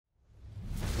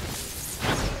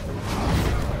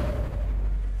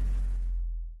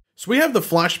So we have the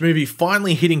Flash movie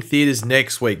finally hitting theaters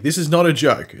next week. This is not a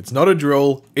joke. It's not a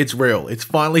drill. It's real. It's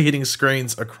finally hitting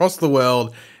screens across the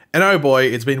world. And oh boy,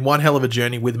 it's been one hell of a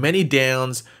journey with many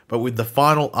downs, but with the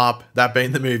final up, that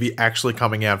being the movie actually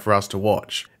coming out for us to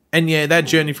watch. And yeah, that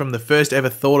journey from the first ever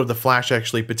thought of The Flash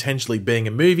actually potentially being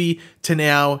a movie to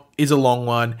now is a long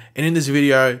one. And in this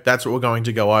video, that's what we're going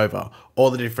to go over. All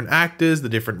the different actors, the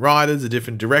different writers, the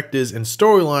different directors, and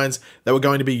storylines that were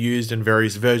going to be used in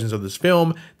various versions of this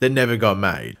film that never got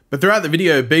made. But throughout the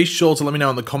video, be sure to let me know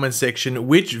in the comment section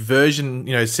which version,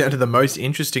 sounded the most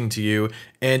interesting to you.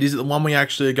 And is it the one we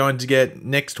actually are going to get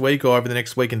next week or over the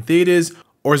next week in theaters?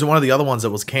 Or is it one of the other ones that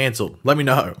was cancelled? Let me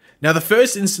know. Now, the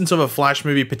first instance of a Flash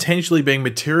movie potentially being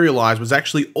materialized was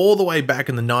actually all the way back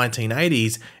in the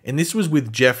 1980s, and this was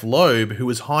with Jeff Loeb, who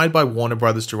was hired by Warner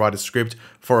Brothers to write a script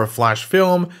for a Flash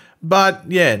film. But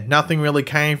yeah, nothing really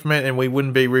came from it, and we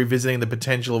wouldn't be revisiting the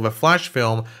potential of a Flash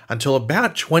film until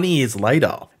about 20 years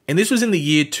later. And this was in the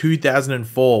year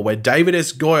 2004, where David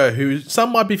S. Goyer, who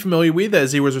some might be familiar with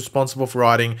as he was responsible for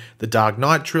writing the Dark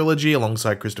Knight trilogy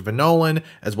alongside Christopher Nolan,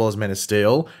 as well as Men of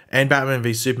Steel, and Batman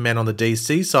v Superman on the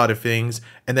DC side of things,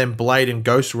 and then Blade and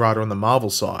Ghost Rider on the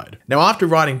Marvel side. Now, after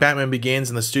writing Batman Begins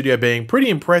and the studio being pretty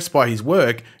impressed by his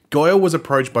work, Goyer was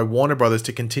approached by Warner Brothers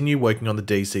to continue working on the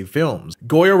DC films.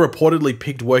 Goyer reportedly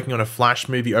picked working on a Flash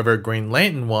movie over a Green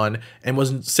Lantern one, and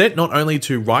was set not only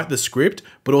to write the script,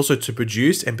 but also to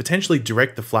produce and potentially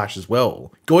direct The Flash as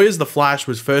well. Goyer's The Flash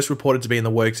was first reported to be in the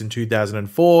works in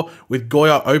 2004, with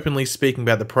Goyer openly speaking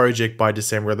about the project by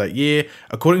December of that year.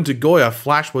 According to Goyer,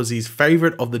 Flash was his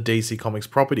favourite of the DC Comics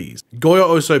properties. Goyer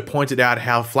also pointed out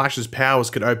how Flash's powers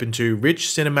could open to rich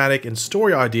cinematic and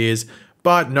story ideas,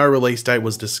 but no release date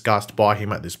was discussed by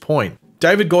him at this point.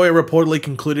 David Goyer reportedly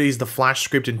concluded his The Flash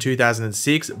script in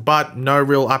 2006, but no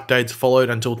real updates followed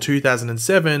until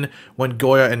 2007, when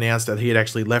Goyer announced that he had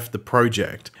actually left the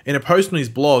project. In a post on his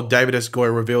blog, David S.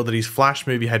 Goyer revealed that his Flash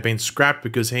movie had been scrapped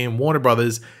because he and Warner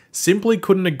Brothers simply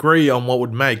couldn't agree on what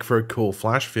would make for a cool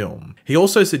Flash film. He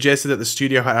also suggested that the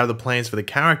studio had other plans for the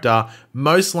character,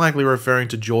 most likely referring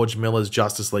to George Miller's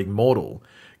Justice League Mortal.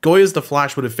 Goyer's The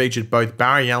Flash would have featured both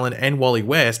Barry Allen and Wally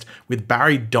West, with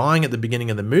Barry dying at the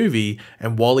beginning of the movie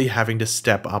and Wally having to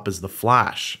step up as the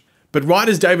Flash. But right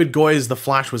as David Goyer's The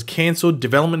Flash was cancelled,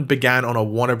 development began on a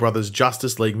Warner Brothers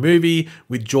Justice League movie,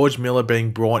 with George Miller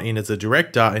being brought in as a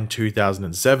director in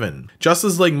 2007.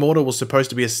 Justice League Mortal was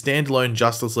supposed to be a standalone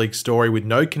Justice League story with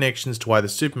no connections to either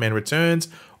Superman Returns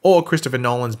or Christopher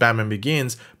Nolan's Batman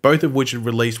Begins, both of which had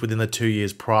released within the 2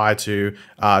 years prior to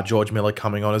George Miller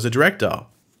coming on as a director.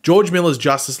 George Miller's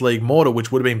Justice League Mortal,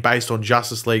 which would have been based on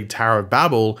Justice League Tower of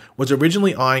Babel, was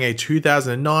originally eyeing a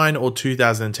 2009 or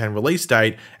 2010 release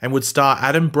date and would star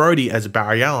Adam Brody as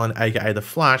Barry Allen, aka The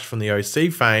Flash from the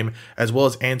OC fame, as well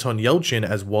as Anton Yelchin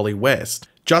as Wally West.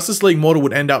 Justice League Mortal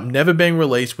would end up never being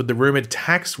released, with the rumoured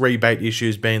tax rebate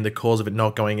issues being the cause of it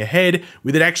not going ahead,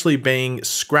 with it actually being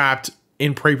scrapped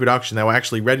in pre-production. They were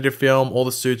actually ready to film, all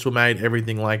the suits were made,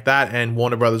 everything like that, and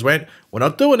Warner Brothers went, "We're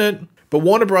not doing it." But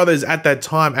Warner Brothers at that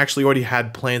time actually already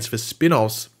had plans for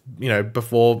spin-offs,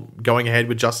 before going ahead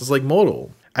with Justice League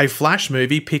Mortal. A Flash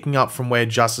movie picking up from where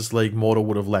Justice League Mortal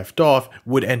would have left off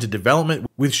would enter development,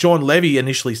 with Sean Levy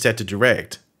initially set to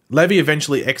direct. Levy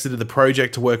eventually exited the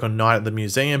project to work on Night at the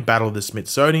Museum, Battle of the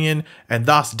Smithsonian, and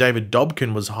thus David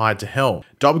Dobkin was hired to helm.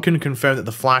 Dobkin confirmed that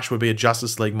The Flash would be a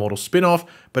Justice League Mortal spin-off,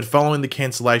 but following the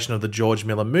cancellation of the George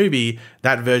Miller movie,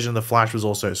 that version of The Flash was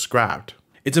also scrapped.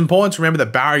 It's important to remember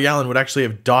that Barry Allen would actually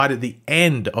have died at the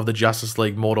end of the Justice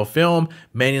League Mortal film,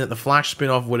 meaning that the Flash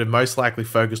spin-off would have most likely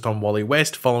focused on Wally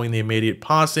West following the immediate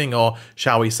passing, or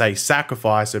shall we say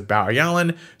sacrifice, of Barry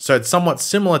Allen. So it's somewhat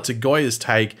similar to Goyer's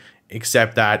take,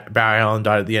 except that Barry Allen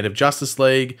died at the end of Justice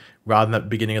League rather than at the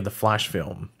beginning of the Flash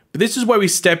film. But this is where we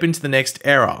step into the next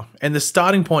era, and the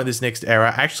starting point of this next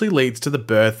era actually leads to the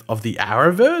birth of the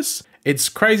Arrowverse. It's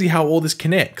crazy how all this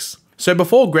connects. So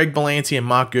before Greg Berlanti and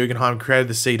Mark Guggenheim created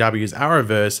the CW's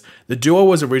Arrowverse, the duo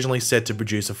was originally set to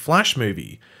produce a Flash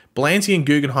movie. Berlanti and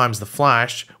Guggenheim's The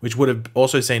Flash, which would have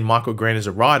also seen Michael Grant as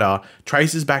a writer,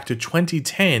 traces back to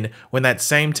 2010, when that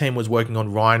same team was working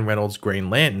on Ryan Reynolds' Green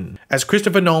Lantern. As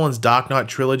Christopher Nolan's Dark Knight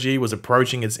trilogy was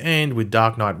approaching its end with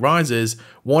Dark Knight Rises,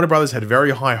 Warner Brothers had very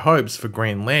high hopes for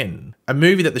Green Lantern, a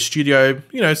movie that the studio,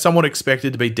 somewhat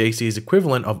expected to be DC's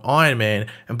equivalent of Iron Man,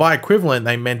 and by equivalent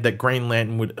they meant that Green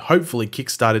Lantern would hopefully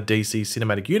kickstart a DC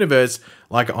cinematic universe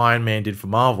like Iron Man did for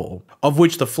Marvel, of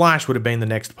which The Flash would have been the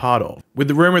next part of. With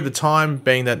the rumor at the time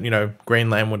being that, Green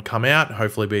Lantern would come out,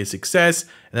 hopefully be a success,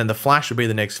 and then The Flash would be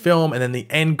the next film, and then the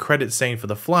end credit scene for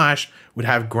The Flash would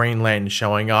have Green Lantern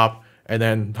showing up and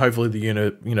then hopefully the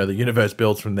universe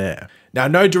builds from there. Now,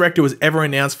 no director was ever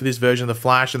announced for this version of The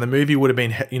Flash, and the movie would have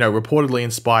been, reportedly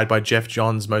inspired by Jeff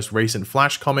Johns' most recent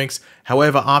Flash comics.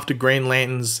 However, after Green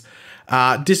Lantern's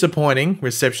disappointing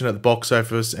reception at the box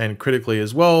office and critically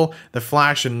as well, The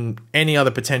Flash and any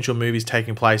other potential movies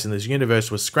taking place in this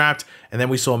universe was scrapped, and then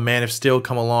we saw Man of Steel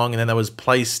come along, and then that was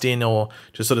placed in, or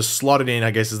just sort of slotted in,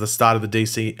 I guess, as the start of the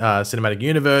DC cinematic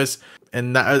universe.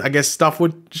 And that, I guess, stuff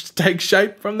would just take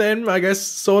shape from then, I guess,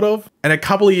 sort of. And a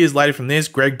couple of years later from this,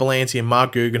 Greg Berlanti and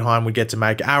Mark Guggenheim would get to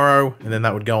make Arrow, and then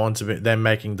that would go on to them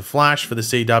making The Flash for the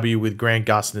CW with Grant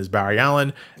Gustin as Barry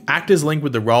Allen. Actors linked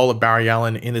with the role of Barry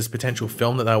Allen in this potential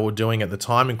film that they were doing at the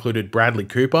time included Bradley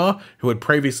Cooper, who had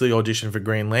previously auditioned for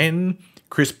Green Lantern.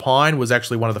 Chris Pine was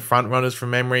actually one of the frontrunners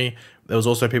from memory. There was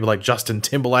also people like Justin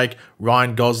Timberlake,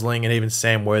 Ryan Gosling, and even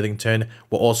Sam Worthington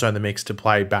were also in the mix to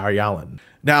play Barry Allen.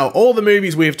 Now, all the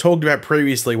movies we have talked about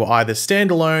previously were either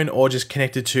standalone or just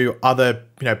connected to other,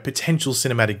 potential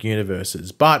cinematic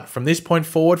universes. But from this point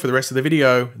forward, for the rest of the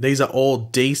video, these are all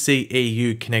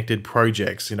DCEU connected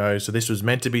projects, So this was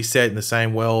meant to be set in the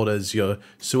same world as your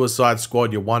Suicide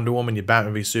Squad, your Wonder Woman, your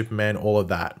Batman v Superman, all of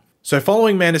that. So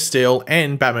following Man of Steel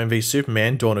and Batman v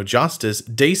Superman, Dawn of Justice,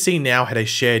 DC now had a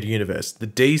shared universe, the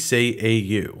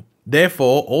DCEU.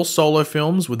 Therefore, all solo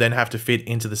films would then have to fit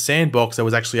into the sandbox that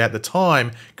was actually at the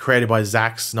time created by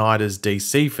Zack Snyder's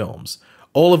DC films,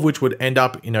 all of which would end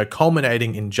up,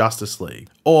 culminating in Justice League,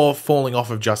 or falling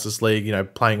off of Justice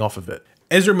League, playing off of it.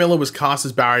 Ezra Miller was cast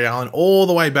as Barry Allen all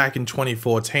the way back in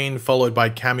 2014, followed by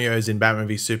cameos in Batman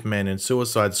v Superman and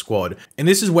Suicide Squad. And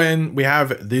this is when we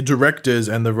have the directors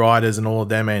and the writers and all of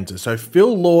them enter. So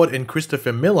Phil Lord and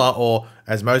Christopher Miller, or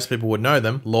as most people would know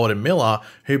them, Lord and Miller,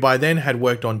 who by then had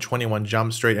worked on 21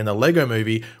 Jump Street and the Lego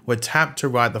Movie, were tapped to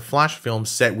write the Flash film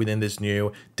set within this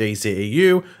new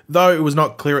DCEU, though it was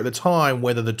not clear at the time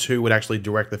whether the two would actually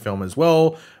direct the film as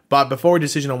well. But before a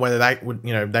decision on whether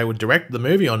they would direct the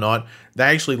movie or not, they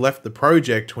actually left the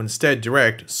project to instead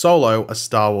direct Solo, a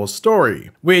Star Wars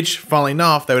story, which, funnily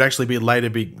enough, they would actually later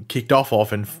be kicked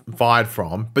off and fired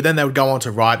from. But then they would go on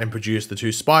to write and produce the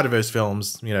two Spider-Verse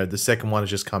films. The second one has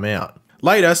just come out.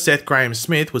 Later, Seth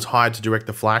Grahame-Smith was hired to direct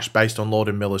The Flash based on Lord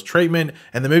and Miller's treatment,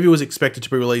 and the movie was expected to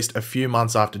be released a few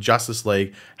months after Justice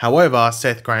League. However,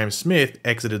 Seth Grahame-Smith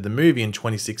exited the movie in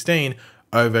 2016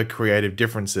 over creative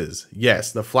differences.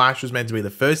 Yes, The Flash was meant to be the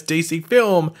first DC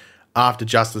film after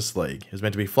Justice League. It was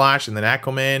meant to be Flash and then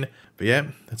Aquaman, but yeah,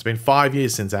 it's been 5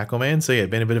 years since Aquaman, so yeah,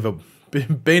 been a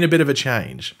bit of a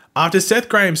change. After Seth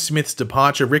Grahame-Smith's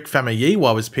departure, Rick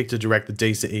Famuyiwa was picked to direct the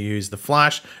DCEU's The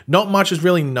Flash. Not much is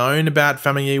really known about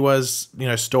Famuyiwa's,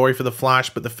 story for The Flash,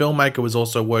 but the filmmaker was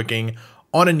also working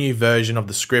on a new version of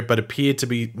the script, but appeared to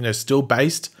be, still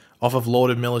based off of Lord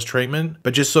and Miller's treatment,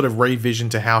 but just sort of revisioned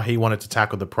to how he wanted to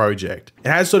tackle the project. It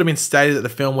has sort of been stated that the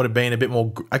film would have been a bit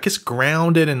more, I guess,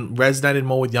 grounded and resonated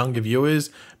more with younger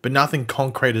viewers, but nothing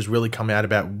concrete has really come out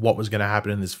about what was going to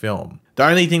happen in this film. The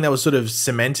only thing that was sort of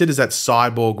cemented is that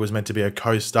Cyborg was meant to be a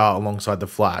co-star alongside The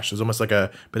Flash. It was almost like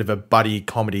a bit of a buddy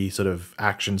comedy sort of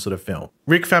action sort of film.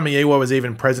 Rick Famuyiwa was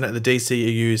even present at the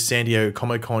DCEU's San Diego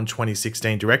Comic-Con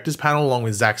 2016 directors panel along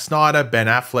with Zack Snyder, Ben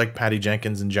Affleck, Patty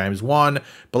Jenkins, and James Wan.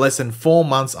 But less than 4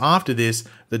 months after this,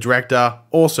 the director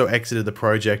also exited the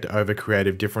project over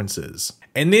creative differences.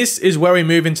 And this is where we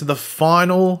move into the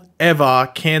final ever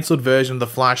cancelled version of the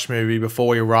Flash movie before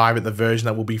we arrive at the version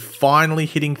that will be finally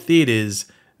hitting theaters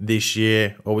this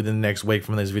year or within the next week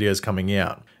from when this video is coming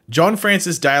out. John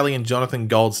Francis Daley and Jonathan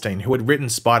Goldstein, who had written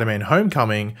Spider-Man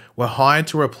Homecoming, were hired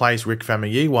to replace Rick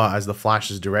Famuyiwa as the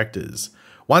Flash's directors.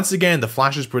 Once again, the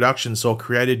Flash's production saw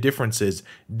creative differences,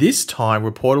 this time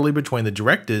reportedly between the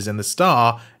directors and the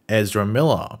star, Ezra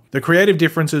Miller. The creative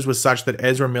differences were such that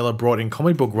Ezra Miller brought in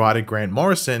comic book writer Grant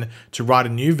Morrison to write a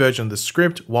new version of the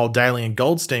script, while Daley and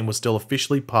Goldstein were still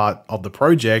officially part of the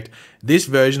project, this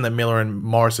version that Miller and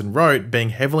Morrison wrote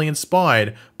being heavily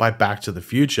inspired by Back to the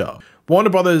Future. Warner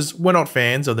Brothers were not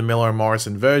fans of the Miller and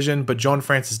Morrison version, but John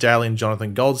Francis Daley and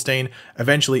Jonathan Goldstein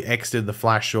eventually exited The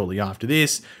Flash shortly after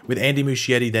this, with Andy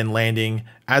Muschietti then landing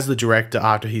as the director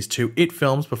after his two It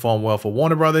films performed well for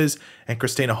Warner Brothers, and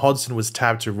Christina Hodson was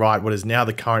tabbed to write what is now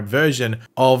the current version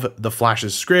of The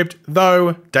Flash's script,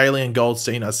 though Daley and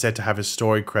Goldstein are set to have a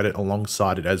story credit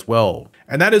alongside it as well.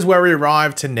 And that is where we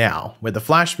arrive to now, where the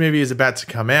Flash movie is about to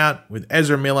come out, with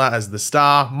Ezra Miller as the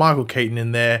star, Michael Keaton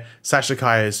in there, Sasha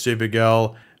Calle as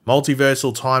Supergirl,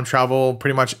 multiversal time travel,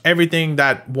 pretty much everything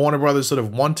that Warner Brothers sort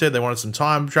of wanted. They wanted some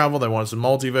time travel, they wanted some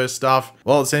multiverse stuff.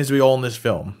 Well, it seems to be all in this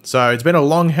film. So it's been a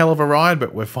long hell of a ride,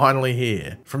 but we're finally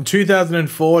here. From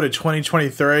 2004 to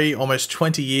 2023, almost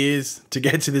 20 years to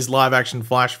get to this live action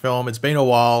Flash film. It's been a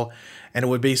while. and it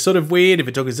would be sort of weird if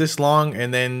it took us this long,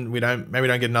 and then maybe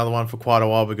don't get another one for quite a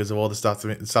while because of all the stuff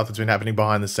that's been happening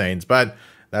behind the scenes. But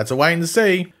that's a waiting to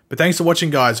see. But thanks for watching,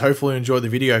 guys. Hopefully you enjoyed the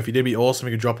video. If you did, be awesome.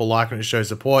 You could drop a like on it to show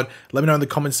support. Let me know in the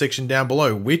comments section down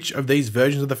below, which of these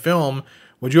versions of the film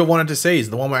would you have wanted to see? Is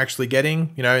the one we're actually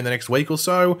getting, in the next week or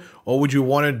so? Or would you have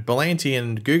wanted Berlanti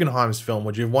and Guggenheim's film?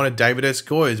 Would you have wanted David S.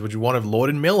 Goy's? Would you want Lord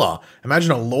and Miller?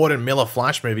 Imagine a Lord and Miller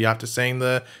Flash movie after seeing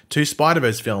the 2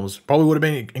 Spider-Verse films. Probably would have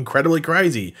been incredibly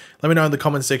crazy. Let me know in the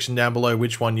comments section down below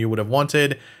which one you would have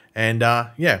wanted. And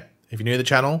yeah, if you're new to the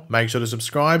channel, make sure to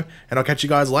subscribe, and I'll catch you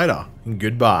guys later.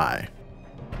 Goodbye.